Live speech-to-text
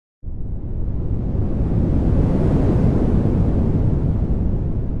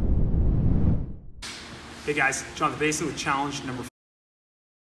Hey guys, Jonathan Basin with challenge number 4.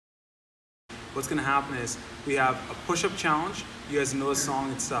 What's gonna happen is we have a push-up challenge. You guys know this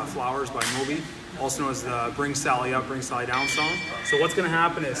song, it's Flowers by Moby, also known as the Bring Sally Up, Bring Sally Down song. So what's gonna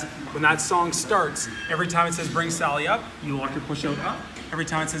happen is when that song starts, every time it says Bring Sally Up, you walk your push-out up. Every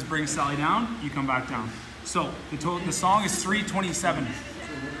time it says Bring Sally Down, you come back down. So the song is 3:27.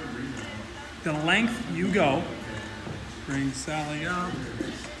 The length you go, Bring Sally Up,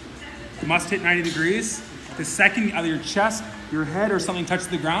 must hit 90 degrees. The second either your chest, your head, or something touches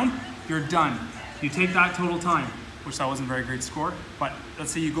the ground, you're done. You take that total time, which that wasn't a very great score, but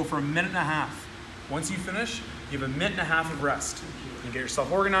let's say you go for a minute and a half. Once you finish, you have a minute and a half of rest. You get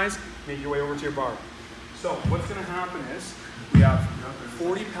yourself organized, make your way over to your bar. So what's gonna happen is, we have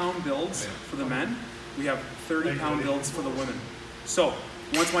 40-pound builds for the men, we have 30-pound builds for the women. So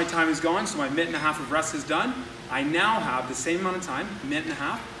once my time is gone, so my minute and a half of rest is done, I now have the same amount of time, minute and a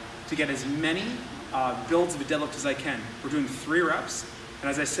half, to get as many builds of a deadlift as I can. We're doing 3 reps, and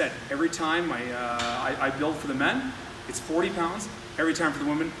as I said, every time I build for the men, it's 40 pounds. Every time for the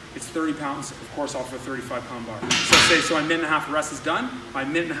women, it's 30 pounds, of course, off of a 35-pound bar. So my minute and a half of rest is done, my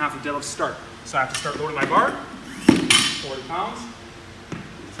minute and a half of deadlifts start. So I have to start loading my bar, 40 pounds.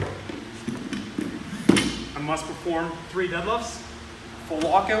 I must perform 3 deadlifts, full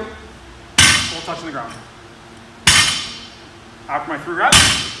lockout, full touch on the ground. After my 3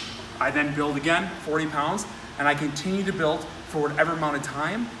 reps, I then build again, 40 pounds, and I continue to build for whatever amount of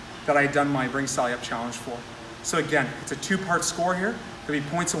time that I had done my Bring Sally Up challenge for. So again, it's a 2-part score here. There'll be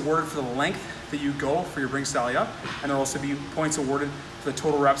points awarded for the length that you go for your Bring Sally Up, and there'll also be points awarded for the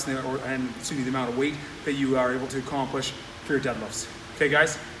total reps and the amount of weight that you are able to accomplish for your deadlifts. Okay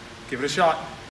guys, give it a shot.